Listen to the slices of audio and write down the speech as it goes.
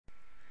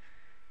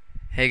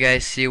Hey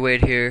guys, C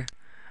Wade here.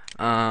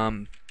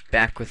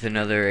 Back with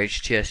another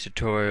HTS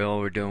tutorial.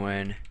 We're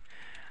doing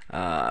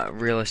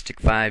Realistic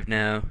 5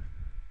 now.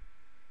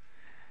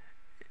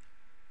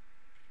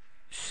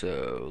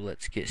 So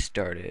let's get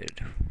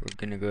started. We're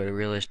gonna go to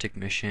Realistic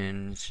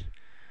Missions,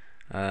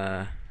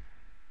 uh,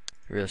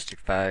 Realistic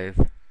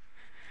 5,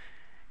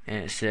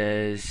 and it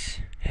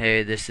says,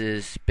 "Hey, this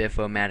is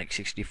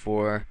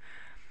Biffomatic64.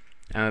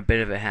 I'm a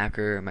bit of a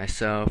hacker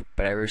myself,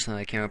 but I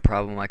recently came across a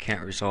problem I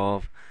can't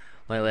resolve.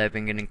 Lately, I've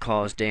been getting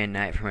calls day and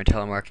night from a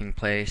telemarketing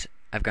place.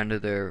 I've gone to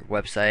their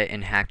website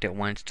and hacked it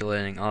once,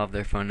 deleting all of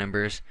their phone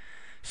numbers,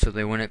 so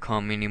they wouldn't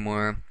call me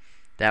anymore.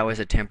 That was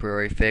a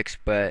temporary fix,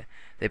 but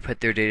they put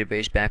their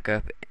database back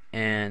up,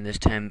 and this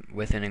time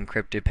with an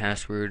encrypted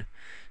password.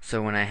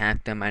 So when I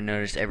hacked them, I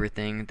noticed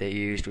everything they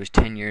used was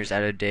 10 years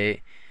out of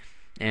date,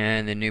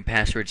 and the new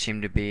password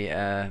seemed to be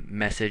a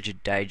message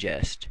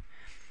digest.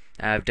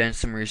 I've done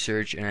some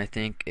research, and I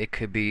think it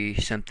could be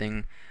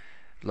something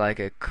like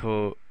a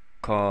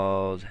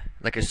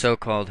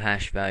so-called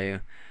hash value.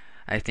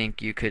 I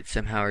think you could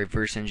somehow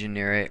reverse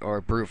engineer it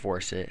or brute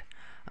force it.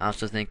 I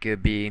also think it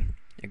would be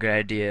a good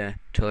idea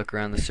to look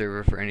around the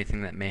server for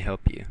anything that may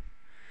help you."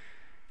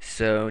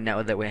 So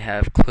now that we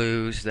have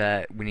clues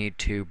that we need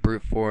to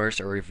brute force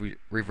or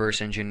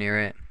reverse engineer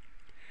it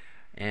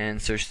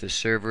and search the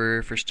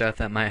server for stuff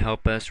that might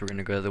help us, we're going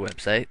to go to the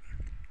website.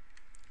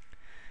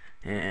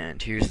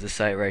 And here's the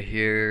site right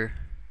here.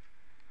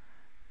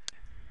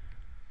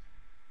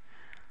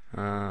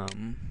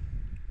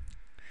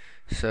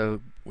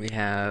 So we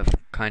have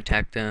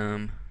contact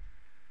them,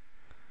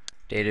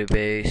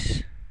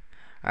 database.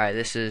 Alright,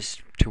 this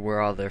is to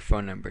where all their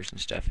phone numbers and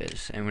stuff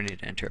is, and we need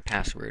to enter a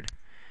password.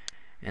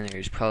 And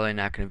there's probably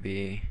not going to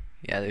be,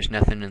 there's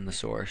nothing in the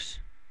source.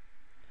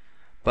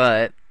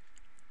 But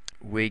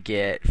we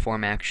get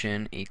form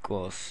action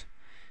equals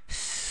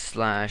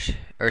slash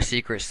or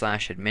secret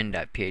slash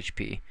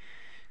admin.php.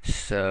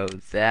 So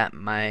that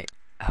might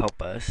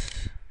help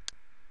us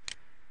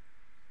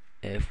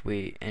if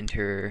we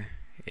enter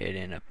it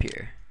in up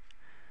here.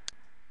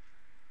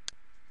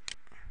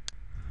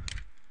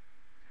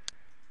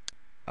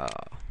 Oh,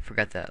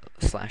 forgot that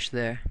slash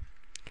there.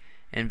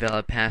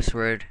 Invalid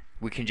password.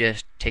 We can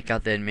just take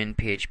out the admin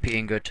PHP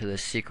and go to the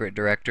secret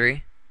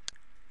directory.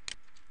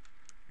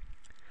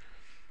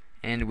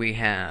 And we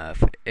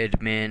have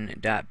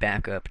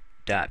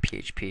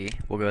admin.backup.php.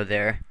 We'll go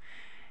there.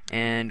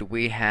 And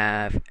we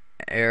have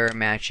error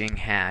matching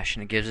hash,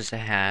 and it gives us a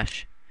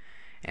hash.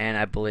 And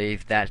I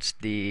believe that's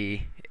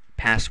the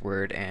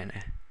password, and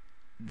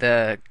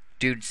the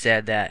dude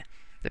said that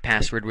the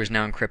password was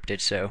now encrypted,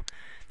 so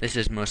this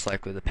is most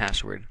likely the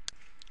password.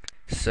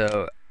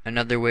 So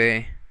another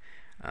way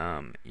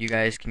you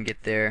guys can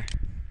get there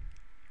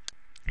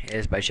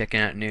is by checking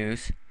out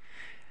news.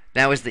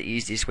 That was the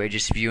easiest way,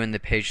 just viewing the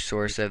page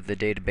source of the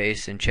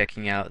database and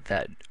checking out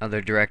that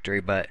other directory,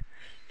 but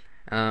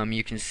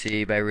you can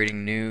see by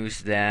reading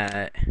news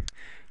that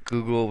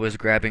Google was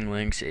grabbing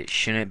links it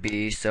shouldn't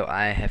be, so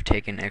I have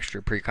taken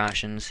extra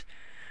precautions.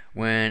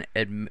 When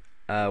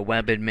a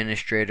web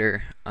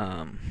administrator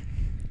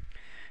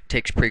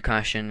takes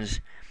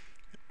precautions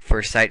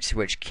for sites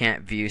which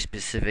can't view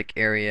specific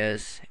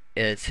areas,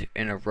 it's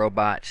in a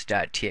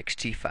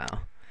robots.txt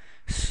file.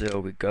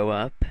 So we go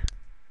up,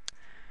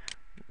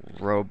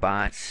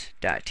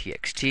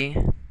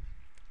 robots.txt,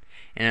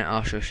 and it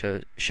also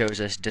shows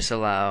us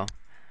disallow,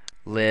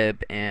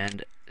 lib,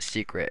 and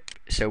secret.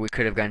 So we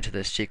could have gone to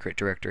the secret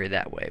directory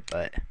that way,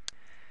 but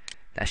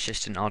that's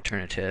just an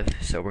alternative.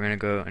 So we're going to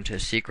go into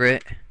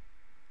secret,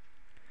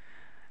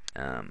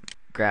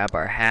 grab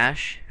our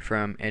hash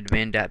from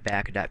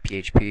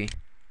admin.back.php,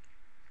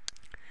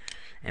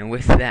 and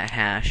with that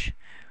hash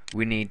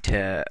we need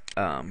to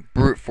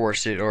brute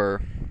force it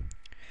or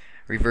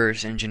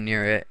reverse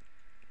engineer it.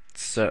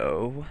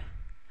 So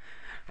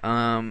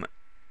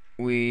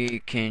we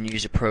can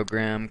use a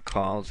program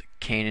called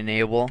Cane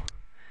Enable.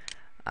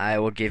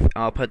 I'll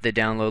put the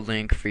download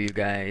link for you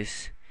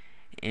guys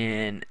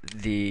in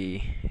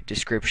the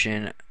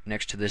description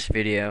next to this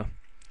video,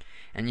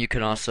 and you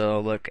can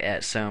also look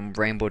at some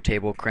rainbow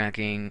table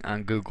cracking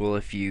on Google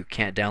if you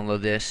can't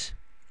download this.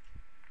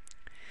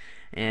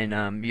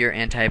 And your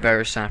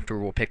antivirus software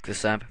will pick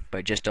this up,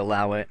 but just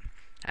allow it.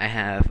 I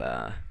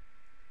have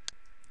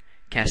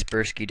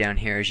Kaspersky down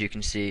here, as you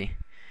can see,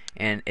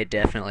 and it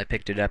definitely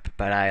picked it up,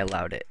 but I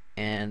allowed it.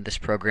 And this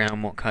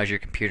program won't cause your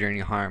computer any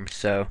harm,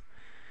 so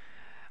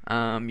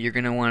you're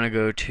going to want to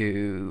go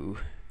to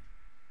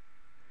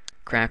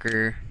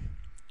cracker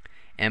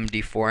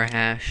MD4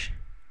 hash,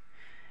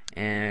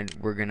 and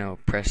we're going to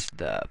press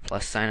the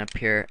plus sign up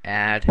here,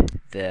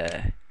 add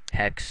the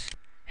hex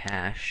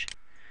hash,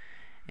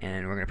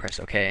 and we're going to press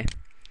OK. And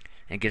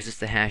it gives us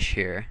the hash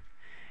here,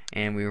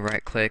 and we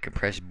right click and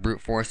press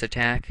brute force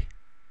attack,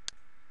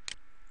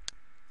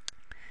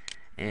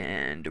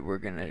 and we're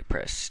going to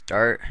press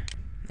start,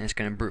 and it's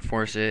going to brute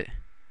force it.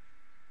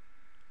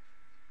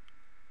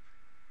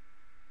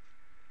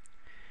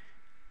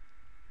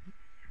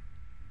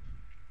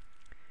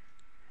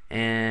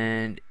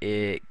 And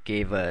it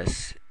gave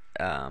us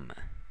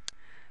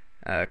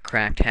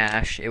cracked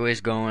hash. It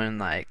was going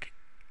like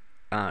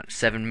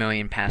 7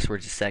 million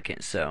passwords a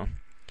second, so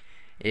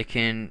it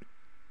can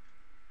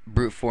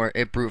brute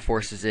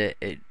forces it.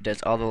 It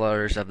does all the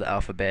letters of the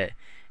alphabet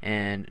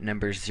and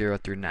numbers 0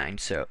 through 9,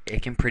 so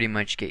it can pretty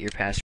much get your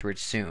password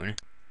soon,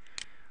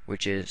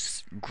 which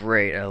is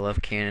great. I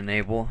love can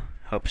enable.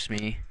 Helps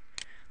me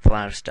with a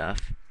lot of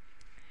stuff.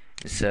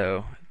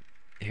 So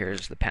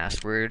here's the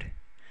password,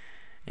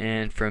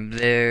 and from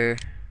there,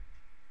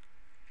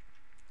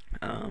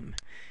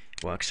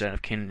 we'll exit out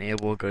of can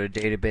enable, go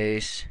to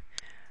database,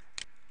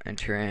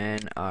 enter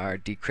in our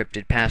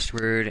decrypted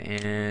password,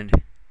 and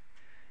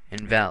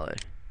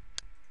invalid.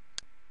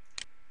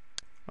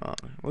 Oh,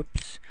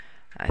 whoops.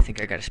 I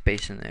think I got a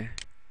space in there.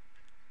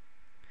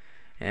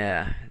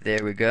 Yeah,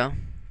 there we go.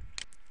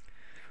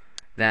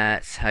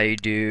 That's how you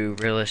do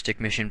Realistic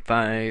Mission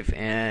 5,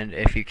 and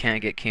if you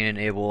can't get can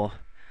enable,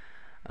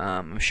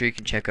 I'm sure you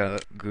can check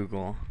out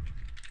Google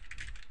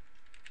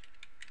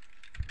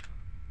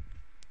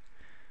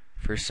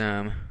for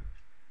some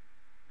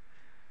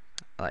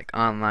like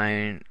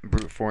online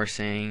brute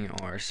forcing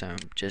or some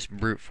just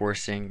brute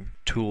forcing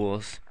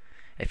tools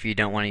if you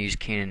don't want to use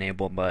can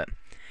enable. But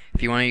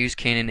if you want to use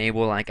can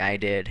enable like I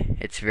did,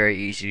 it's very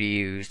easy to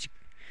use,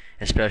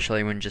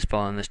 especially when just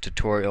following this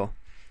tutorial.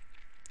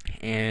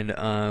 And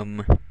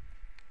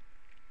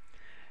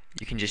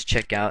you can just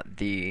check out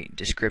the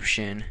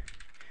description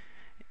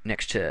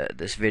next to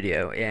this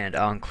video, and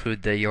I'll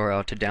include the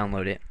URL to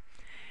download it.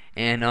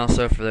 And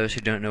also, for those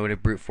who don't know what a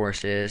brute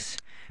force is,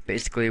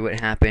 basically what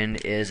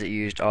happened is it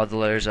used all the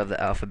letters of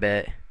the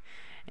alphabet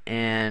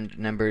and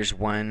numbers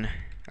 1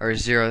 or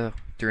 0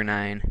 through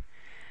 9,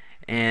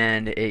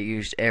 and it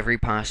used every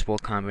possible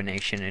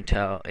combination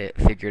until it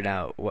figured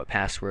out what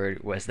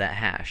password was that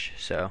hash.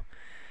 So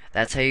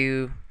that's how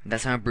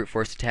a brute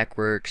force attack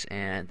works,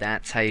 and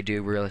that's how you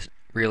do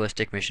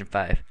Realistic Mission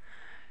 5.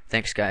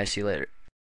 Thanks guys, see you later.